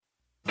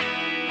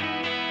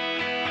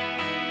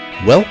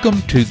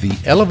Welcome to the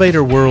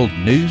Elevator World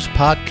News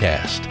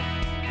Podcast.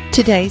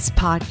 Today's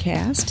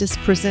podcast is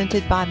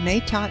presented by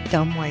Matot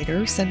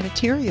Dumbwaiters and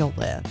Material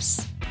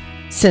Lifts.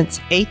 Since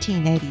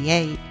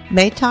 1888,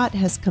 Matot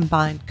has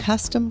combined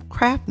custom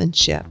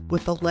craftsmanship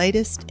with the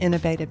latest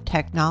innovative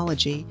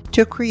technology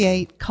to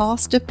create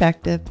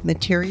cost-effective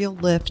material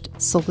lift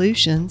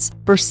solutions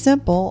for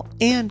simple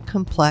and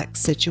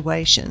complex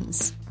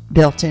situations.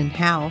 Built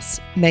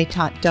in-house,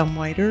 Matot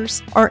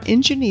dumbwaiters are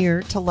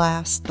engineered to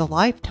last the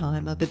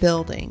lifetime of a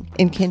building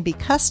and can be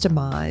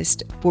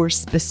customized for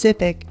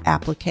specific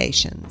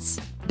applications.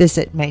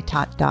 Visit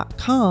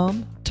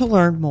matot.com to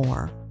learn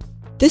more.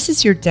 This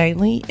is your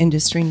daily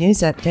industry news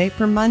update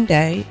for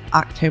Monday,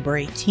 October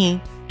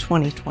 18th,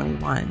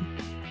 2021.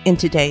 In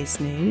today's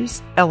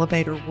news,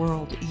 Elevator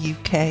World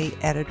UK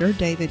editor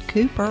David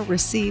Cooper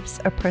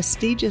receives a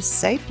prestigious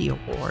safety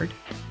award.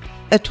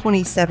 A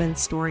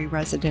 27-story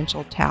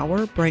residential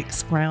tower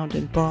breaks ground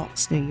in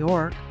Bronx, New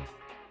York.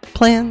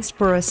 Plans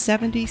for a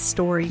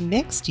 70-story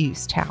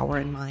mixed-use tower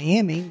in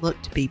Miami look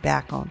to be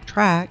back on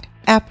track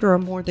after a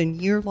more than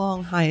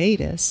year-long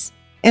hiatus.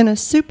 And a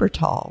super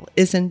tall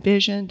is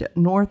envisioned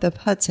north of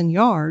Hudson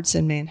Yards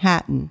in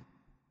Manhattan.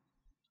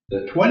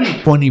 The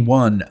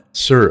 2021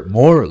 Sir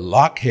Moore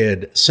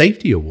Lockhead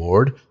Safety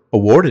Award,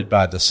 awarded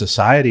by the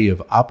Society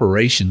of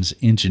Operations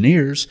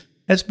Engineers,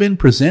 has been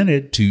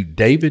presented to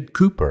David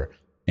Cooper,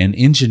 an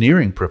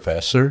engineering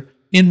professor,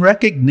 in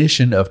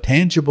recognition of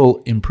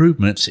tangible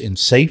improvements in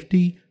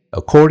safety,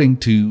 according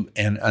to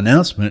an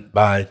announcement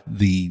by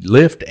the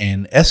Lift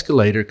and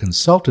Escalator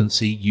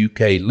Consultancy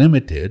UK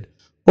Limited,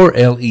 or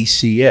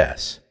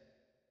LECS.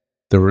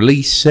 The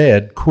release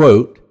said,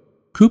 quote,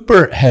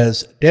 Cooper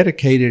has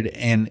dedicated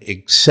an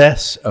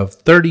excess of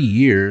 30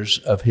 years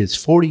of his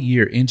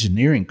 40-year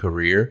engineering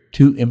career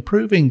to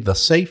improving the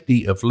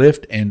safety of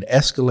lift and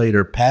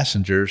escalator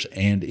passengers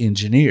and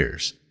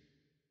engineers.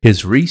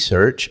 His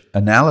research,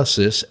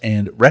 analysis,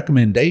 and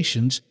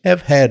recommendations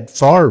have had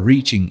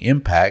far-reaching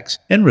impacts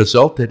and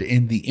resulted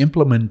in the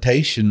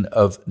implementation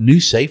of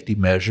new safety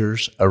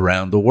measures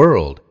around the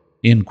world,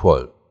 end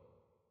quote.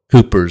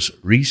 Cooper's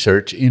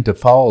research into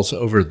falls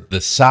over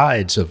the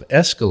sides of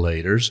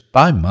escalators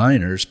by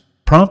miners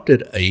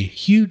prompted a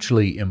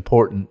hugely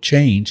important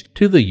change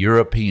to the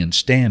European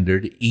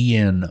standard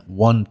EN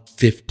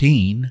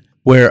 115,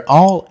 where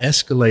all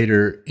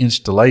escalator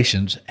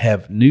installations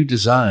have new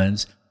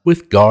designs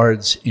with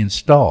guards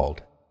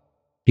installed.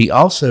 He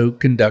also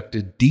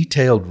conducted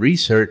detailed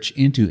research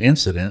into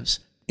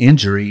incidents,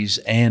 injuries,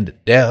 and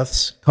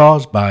deaths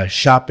caused by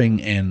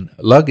shopping and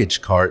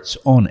luggage carts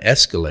on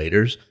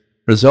escalators,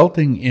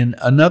 resulting in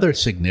another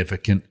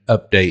significant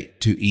update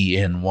to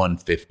EN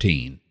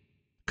 115.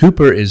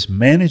 Cooper is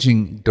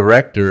managing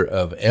director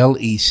of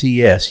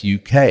LECS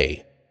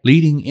UK,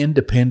 leading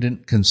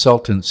independent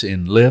consultants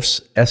in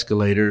lifts,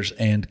 escalators,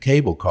 and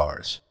cable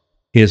cars.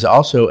 He is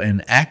also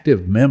an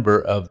active member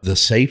of the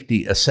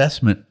Safety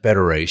Assessment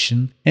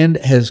Federation and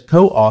has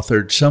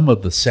co-authored some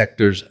of the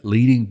sector's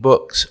leading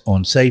books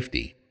on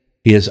safety.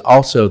 He is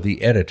also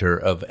the editor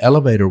of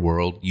Elevator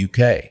World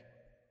UK.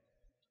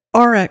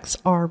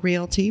 RXR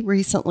Realty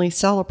recently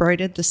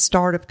celebrated the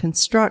start of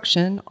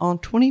construction on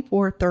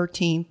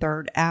 2413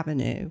 3rd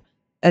Avenue,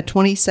 a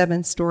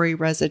 27-story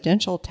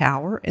residential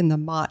tower in the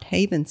Mott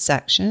Haven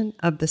section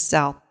of the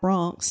South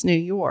Bronx, New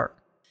York.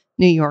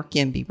 New York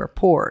MB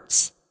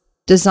reports.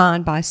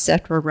 Designed by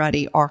Setra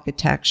Reddy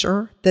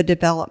Architecture, the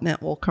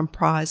development will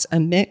comprise a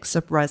mix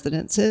of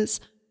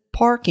residences,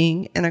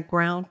 parking, and a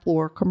ground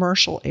floor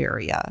commercial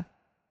area.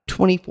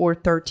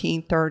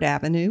 2413 3rd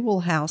Avenue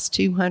will house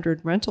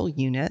 200 rental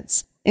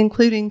units,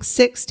 including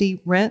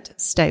 60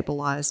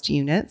 rent-stabilized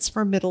units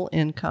for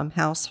middle-income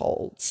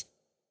households.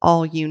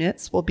 All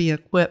units will be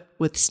equipped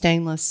with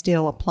stainless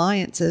steel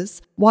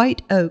appliances,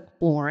 white oak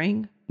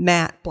flooring,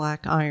 matte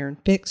black iron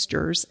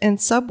fixtures, and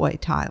subway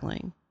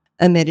tiling.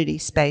 Amenity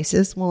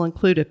spaces will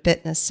include a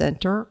fitness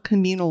center,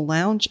 communal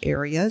lounge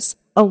areas,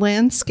 a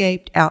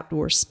landscaped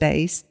outdoor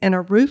space, and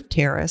a roof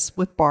terrace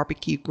with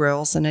barbecue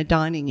grills and a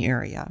dining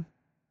area.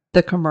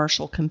 The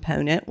commercial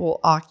component will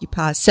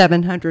occupy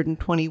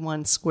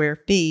 721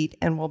 square feet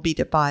and will be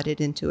divided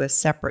into a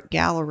separate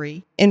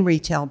gallery and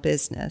retail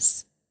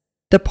business.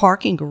 The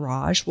parking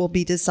garage will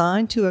be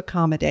designed to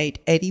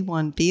accommodate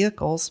 81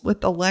 vehicles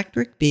with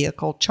electric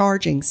vehicle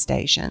charging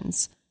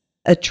stations,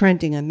 a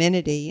trending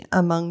amenity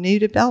among new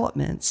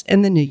developments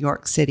in the New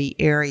York City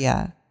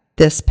area.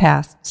 This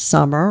past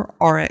summer,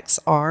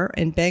 RXR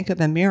and Bank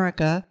of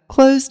America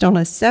closed on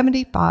a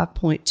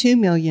 $75.2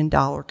 million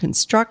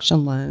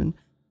construction loan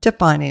to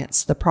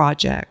finance the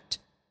project.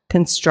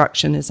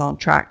 Construction is on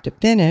track to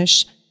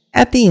finish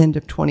at the end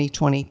of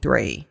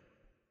 2023.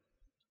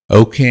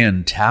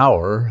 Okan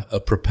Tower, a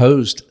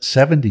proposed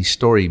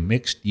 70-story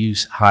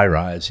mixed-use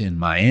high-rise in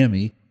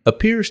Miami,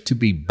 appears to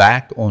be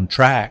back on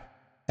track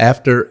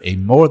after a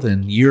more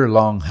than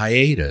year-long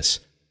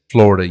hiatus,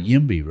 Florida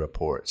YIMBY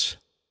reports.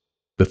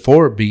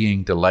 Before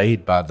being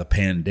delayed by the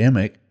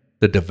pandemic,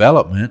 the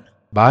development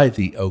by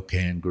the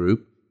Okan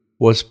Group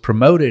was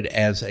promoted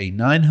as a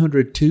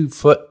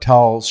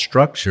 902-foot-tall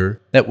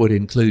structure that would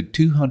include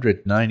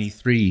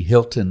 293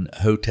 Hilton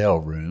hotel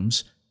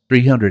rooms,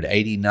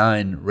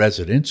 389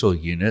 residential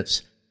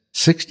units,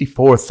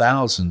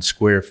 64,000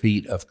 square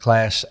feet of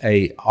Class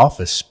A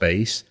office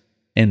space,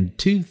 and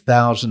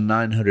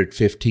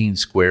 2,915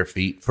 square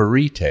feet for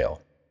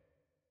retail.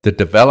 The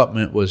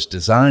development was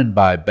designed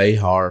by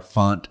Behar,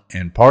 Font,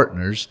 and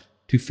Partners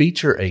to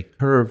feature a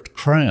curved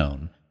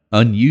crown,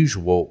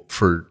 unusual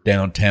for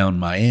downtown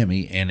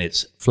Miami and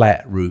its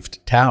flat-roofed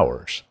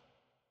towers.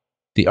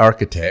 The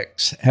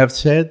architects have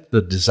said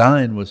the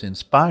design was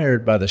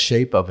inspired by the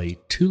shape of a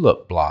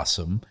tulip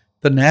blossom,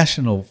 the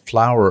national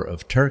flower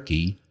of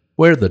Turkey,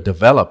 where the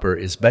developer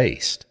is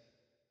based.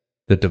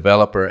 The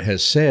developer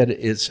has said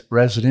its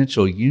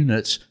residential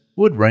units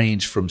would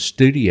range from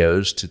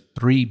studios to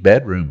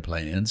 3-bedroom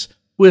plans,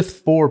 with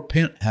 4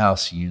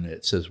 penthouse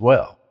units as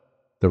well.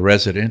 The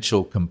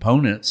residential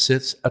component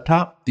sits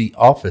atop the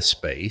office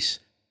space,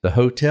 the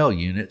hotel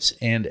units,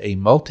 and a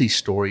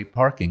multi-story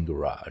parking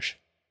garage.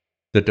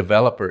 The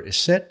developer is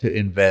set to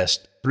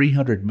invest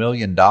 $300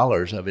 million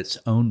of its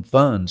own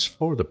funds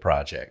for the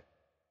project.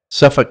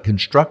 Suffolk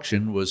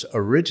Construction was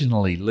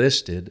originally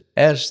listed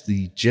as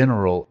the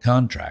general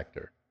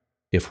contractor.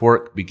 If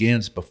work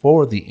begins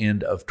before the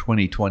end of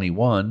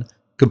 2021,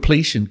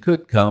 completion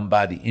could come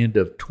by the end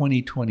of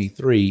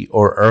 2023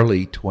 or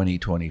early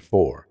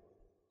 2024.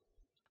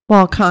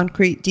 While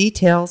concrete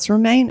details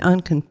remain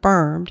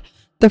unconfirmed,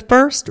 the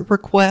first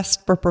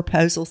request for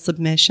proposal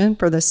submission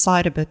for the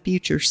site of a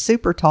future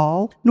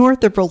Supertall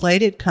north of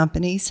Related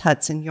Companies'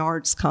 Hudson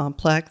Yards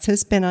complex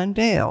has been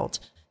unveiled,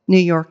 New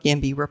York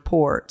INBY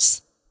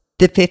reports.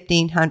 The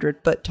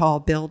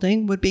 1,500-foot-tall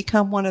building would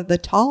become one of the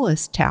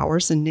tallest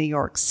towers in New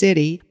York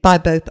City by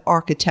both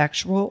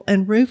architectural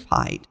and roof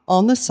height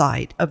on the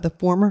site of the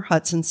former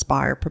Hudson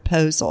Spire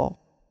proposal.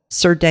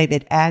 Sir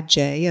David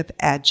Adjaye of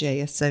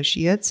Adjaye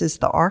Associates is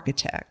the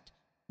architect,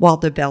 while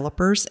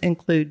developers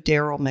include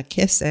Daryl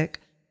McKissick,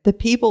 the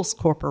Peebles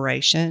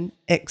Corporation,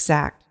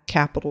 Exact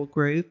Capital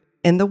Group,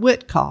 and the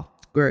Witkoff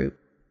Group.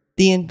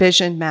 The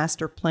envisioned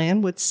master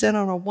plan would sit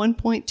on a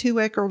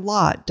 1.2-acre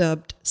lot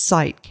dubbed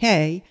Site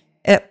K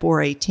at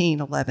 418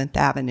 11th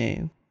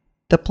Avenue.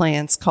 The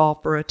plans call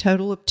for a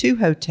total of 2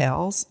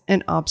 hotels,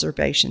 an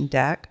observation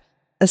deck,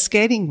 a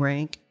skating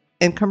rink,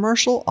 and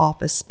commercial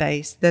office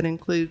space that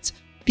includes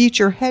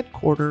future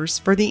headquarters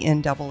for the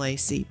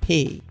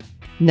NAACP.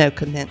 No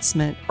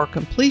commencement or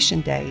completion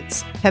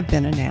dates have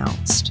been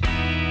announced.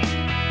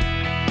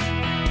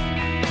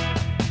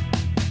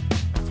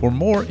 For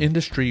more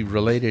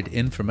industry-related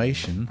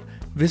information,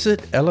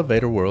 visit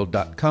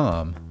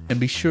elevatorworld.com and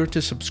be sure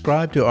to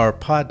subscribe to our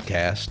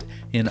podcast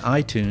in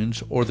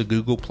iTunes or the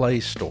Google Play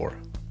Store.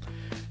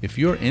 If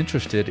you're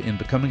interested in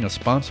becoming a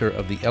sponsor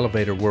of the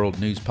Elevator World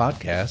News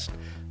Podcast,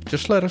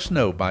 just let us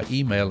know by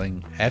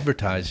emailing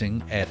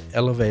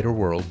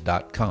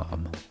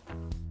advertising@elevatorworld.com.